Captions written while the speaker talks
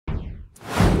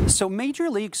So Major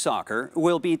League Soccer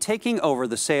will be taking over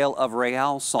the sale of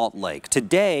Real Salt Lake.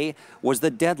 Today was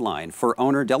the deadline for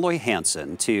owner Deloy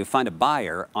Hansen to find a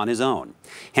buyer on his own.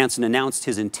 Hansen announced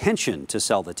his intention to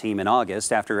sell the team in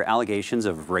August after allegations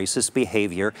of racist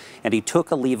behavior, and he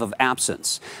took a leave of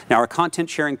absence. Now, our content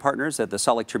sharing partners at the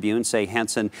Salt Lake Tribune say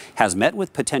Hansen has met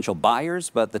with potential buyers,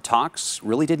 but the talks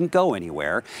really didn't go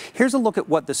anywhere. Here's a look at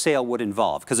what the sale would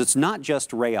involve, because it's not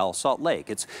just Real Salt Lake.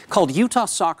 It's called Utah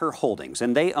Soccer Holdings,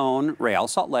 and they own Real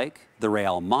Salt Lake, the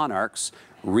Real Monarchs,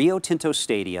 Rio Tinto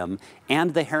Stadium,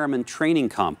 and the Harriman Training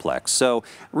Complex. So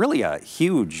really a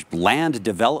huge land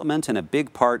development and a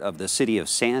big part of the city of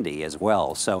Sandy as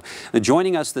well. So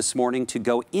joining us this morning to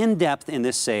go in depth in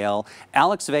this sale,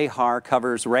 Alex Vehar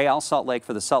covers Real Salt Lake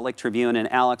for the Salt Lake Tribune.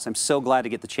 And Alex, I'm so glad to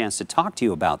get the chance to talk to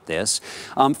you about this.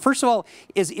 First of all,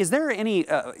 is there any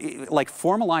like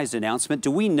formalized announcement? Do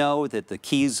we know that the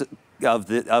keys of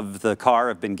the car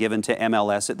have been given to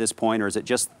MLS at this point, or is it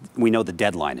just we know the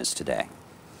deadline is today?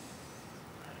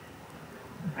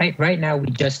 Right now,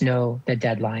 we just know the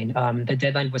deadline. The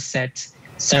deadline was set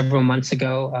several months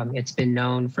ago. It's been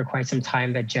known for quite some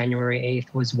time that January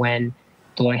 8th was when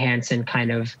Deloy Hansen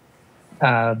kind of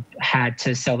had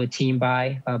to sell the team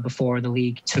by before the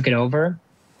league took over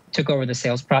the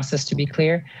sales process, to be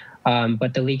clear.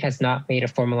 But the league has not made a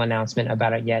formal announcement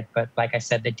about it yet. But like I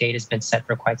said, the date has been set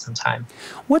for quite some time.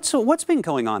 What's been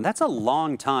going on? That's a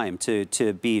long time to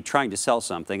be trying to sell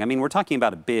something. I mean, we're talking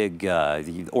about a big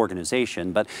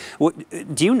organization. But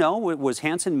do you know, was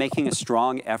Hansen making a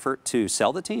strong effort to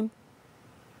sell the team?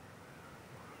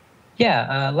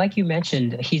 Yeah, like you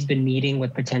mentioned, he's been meeting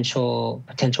with potential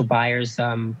buyers,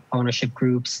 ownership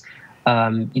groups.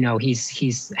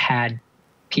 He's had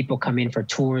people come in for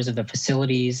tours of the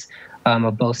facilities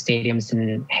of both stadiums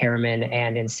in Harriman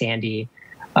and in Sandy.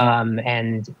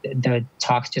 And the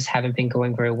talks just haven't been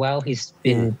going very well. He's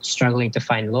been struggling to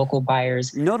find local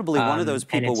buyers. Notably, one of those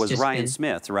people was Ryan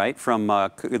Smith, right, from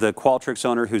the Qualtrics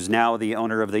owner, who's now the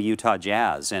owner of the Utah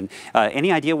Jazz. And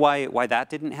any idea why that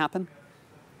didn't happen?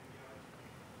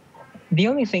 The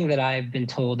only thing that I've been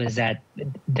told is that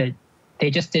they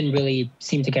just didn't really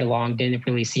seem to get along, didn't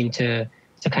really seem to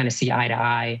kind of see eye to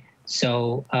eye.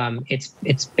 So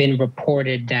it's been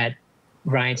reported that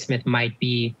Ryan Smith might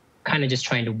be kind of just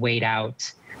trying to wait out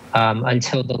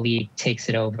until the league takes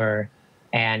it over,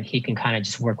 and he can kind of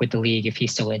just work with the league if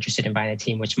he's still interested in buying the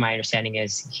team, which my understanding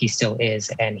is he still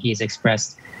is, and he's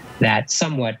expressed that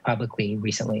somewhat publicly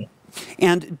recently.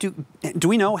 And do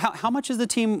we know how much is the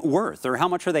team worth, or how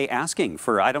much are they asking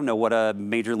for? I don't know what a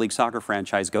Major League Soccer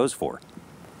franchise goes for.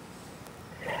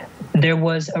 There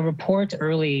was a report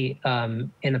early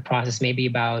in the process, maybe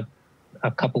about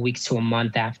a couple weeks to a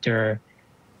month after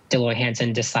Deloy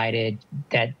Hansen decided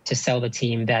that to sell the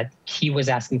team, that he was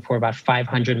asking for about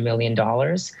 $500 million.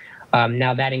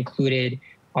 Now, that included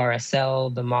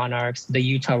RSL, the Monarchs, the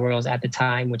Utah Royals at the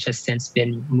time, which has since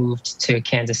been moved to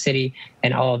Kansas City,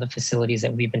 and all of the facilities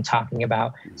that we've been talking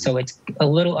about. So it's a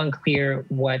little unclear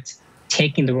what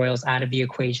taking the Royals out of the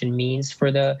equation means for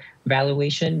the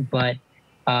valuation, but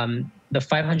the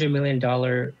 $500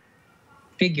 million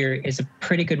figure is a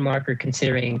pretty good marker,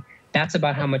 considering that's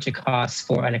about how much it costs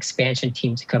for an expansion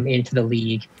team to come into the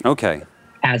league. Okay.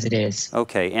 As it is.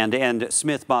 Okay, and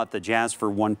Smith bought the Jazz for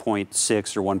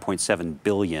 1.6 or 1.7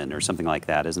 billion or something like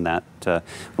that, isn't that what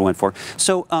it went for?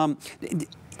 So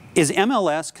is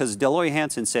MLS, because Deloy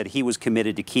Hansen said he was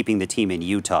committed to keeping the team in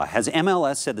Utah, has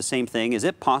MLS said the same thing? Is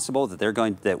it possible that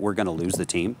we're going to lose the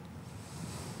team?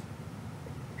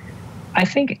 I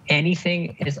think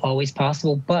anything is always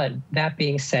possible, but that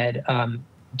being said,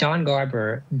 Don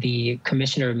Garber, the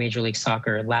commissioner of Major League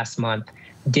Soccer, last month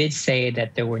did say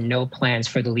that there were no plans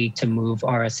for the league to move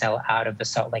RSL out of the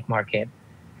Salt Lake market.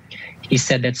 He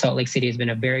said that Salt Lake City has been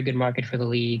a very good market for the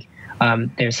league.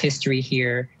 There's history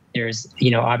here. There's,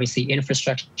 obviously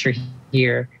infrastructure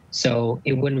here. So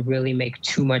it wouldn't really make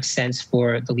too much sense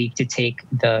for the league to take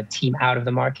the team out of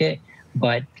the market.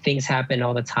 But things happen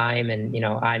all the time, and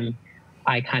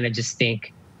I kind of just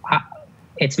think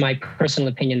it's my personal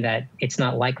opinion that it's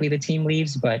not likely the team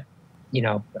leaves, but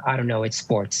I don't know, it's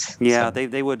sports. Yeah, so.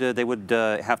 they would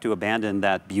have to abandon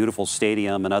that beautiful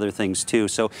stadium and other things too.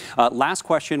 So last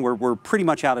question, we're pretty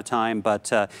much out of time,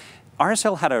 but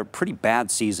RSL had a pretty bad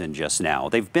season just now.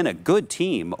 They've been a good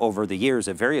team over the years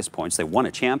at various points. They won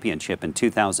a championship in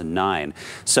 2009.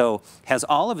 So has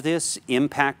all of this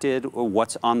impacted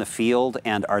what's on the field,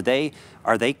 and are they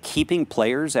keeping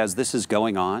players as this is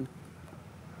going on?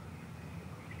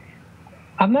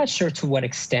 I'm not sure to what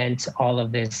extent all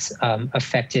of this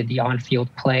affected the on-field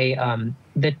play.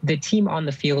 The team on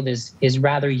the field is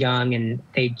rather young, and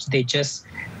they just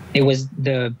It was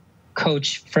the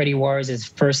coach Freddie Juarez's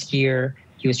first year.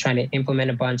 He was trying to implement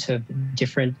a bunch of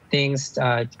different things,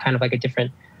 kind of like a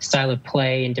different style of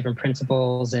play and different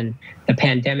principles, and the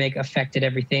pandemic affected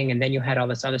everything, and then you had all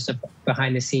this other stuff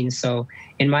behind the scenes. So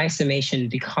in my estimation,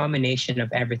 the combination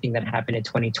of everything that happened in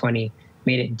 2020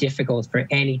 made it difficult for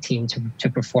any team to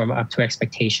perform up to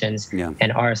expectations. Yeah.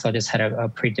 And RSL just had a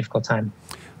pretty difficult time.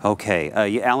 Okay.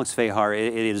 Alex Fahar,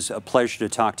 it is a pleasure to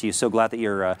talk to you. So glad that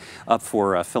you're up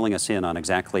for filling us in on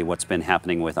exactly what's been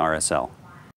happening with RSL.